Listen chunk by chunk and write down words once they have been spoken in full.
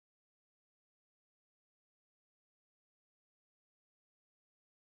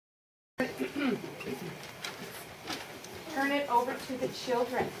Turn it over to the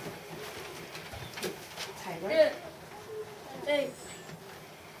children. Tyler. Dave.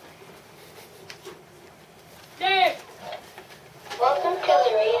 Dave. Welcome to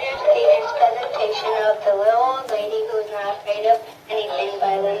the Reader's presentation of The Little Old Lady Who's Not Afraid of Anything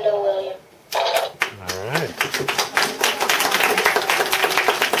by Linda Williams. All right.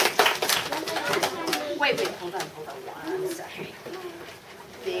 Wait, hold on 1 second.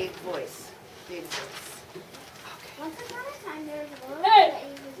 Big voice. Once upon a time, there was a little old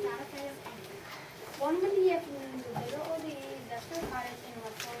lady who was not afraid of anything. One windy afternoon, the little old lady left her cottage and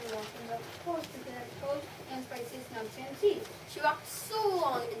went slowly walking up the coast to get cold and spicy snubs and seeds. She walked so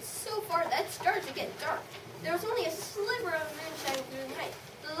long and so far that it started to get dark. There was only a sliver of moon shining through the night.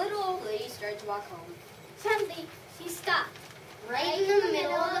 The little old lady started to walk home. Suddenly, she stopped. Right in the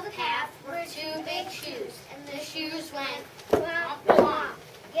middle of the path were two big shoes, and the shoes went womp womp.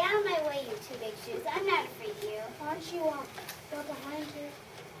 Get out of my way, you two big shoes. I'm not afraid of you. Why don't you walk behind her?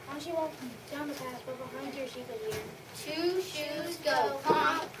 Why don't you walk down the path, but behind her she could hear? Two shoes go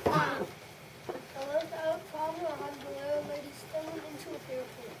womp womp. The little on the little lady stumbled into a pair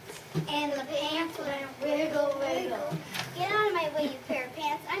of pants. And the pants went wiggle, wiggle. Get out of my way, you pair of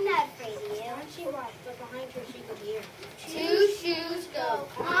pants. I'm not afraid of you. Why don't you walk, but behind her she could hear? Two shoes go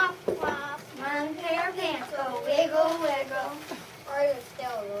Womp, womp. One pair of pants go wiggle, wiggle. Or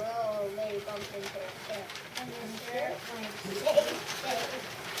still, the little old lady bumped into her chair. And the shirt went shake, shake.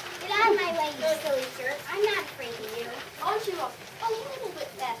 Get out of my way, you silly shirt. I'm not afraid of you. On she walked a little bit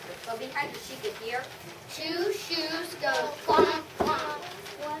faster, but behind her she could hear. Two shoes go womp womp.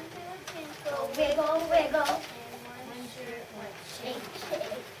 One pair of pants go wiggle, wiggle. And one shirt went shake,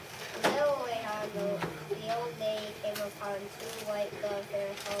 shake. A little way on, the old lady came upon two white gloves and a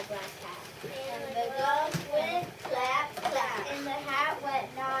tall black hat. And the gloves went clap, clap. And the hat went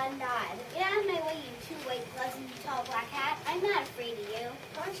nod, nod. Get out of my way, you two white gloves and you tall black hat. I'm not afraid of you.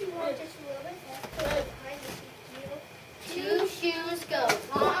 Why don't you walk just a little bit faster behind the seat? Two shoes go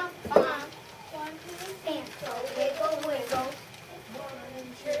womp womp. One pair of pants go wiggle, wiggle. One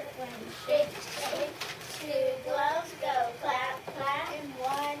shirt went shake, shake. Two gloves go clap, clap. And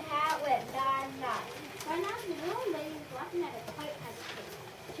one hat went nod, nod. One night, the little lady was walking at a quite hesitant.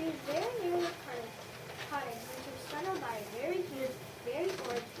 She was very near the cottage when she was startled by a very huge, very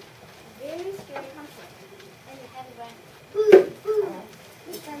large, very scary pumpkin. And the head went boo, boo.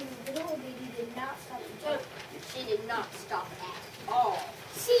 This time the little lady did not stop to jump. She did not stop at all.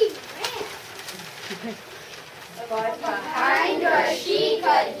 She ran. But Behind her she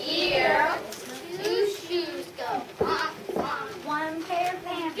could hear. Two shoes go womp womp. One pair of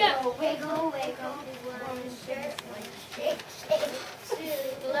pants go wiggle, wiggle. One shirt went shake, shake. Two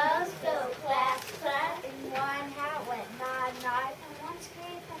gloves go clap, clap. And one hat went nod, nod. And one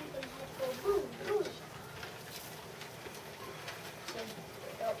scary pumpkin head go boo, boo.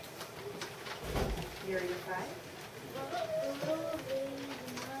 you're five. The little lady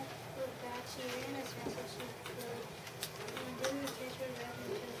did not look back. She ran as fast as she could. And didn't catch her breath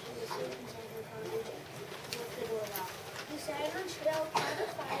until she was safe inside her cottage with the door locked. The siren trail by the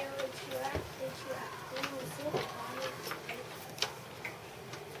fire which you act. Then was so quiet.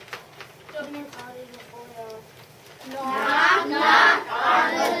 In her cottage before the Knock, knock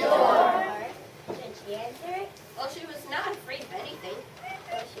on the door. Did she answer it? Well, she was not afraid of anything.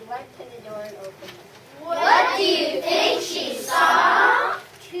 So she went to the door and opened it. What do you think she saw?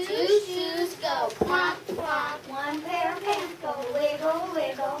 Two shoes go plomp, plomp. One pair of pants go wiggle,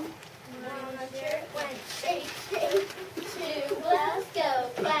 wiggle. One shirt went shake, shake. Two gloves go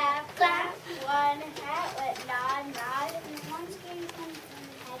clap, clap. One hat went nod, nod. And one scary pumpkin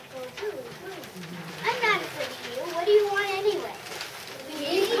head go boo, boo. I'm not afraid of you. What do you want anyway?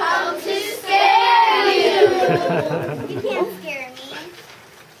 We come to scare you. You can't scare me.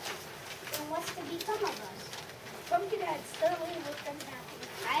 Then what's to become of us? Pumpkinhead slowly looked unhappy.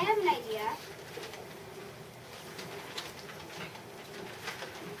 I have an idea.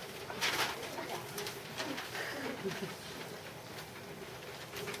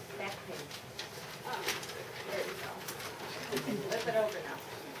 Back page. There you go. Flip it over now.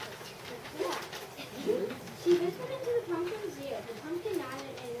 Yeah. She whispered into the pumpkin's ear. The pumpkin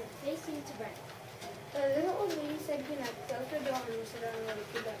nodded and her face seemed to brighten. The little old lady said goodnight, closed her door, and sat down and went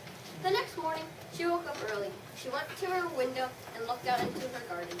to bed. The next morning, she woke up early. She went to her window and looked out into her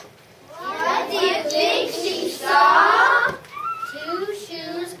garden. What do you think she saw? Two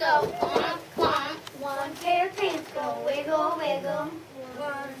shoes go plomp, plomp. One pair of pants go wiggle, wiggle.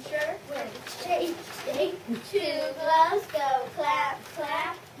 One shirt went shake, shake. Two gloves go clap,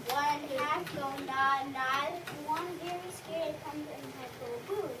 clap. One hat go nod, nod. One very scared pumpkin head go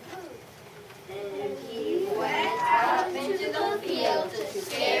boo, boo.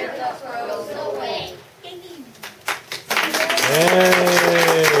 Yay!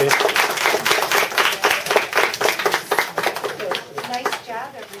 Nice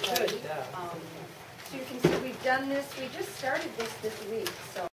job, everybody. So you can see we've done this, we just started this week,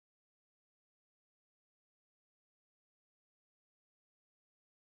 so.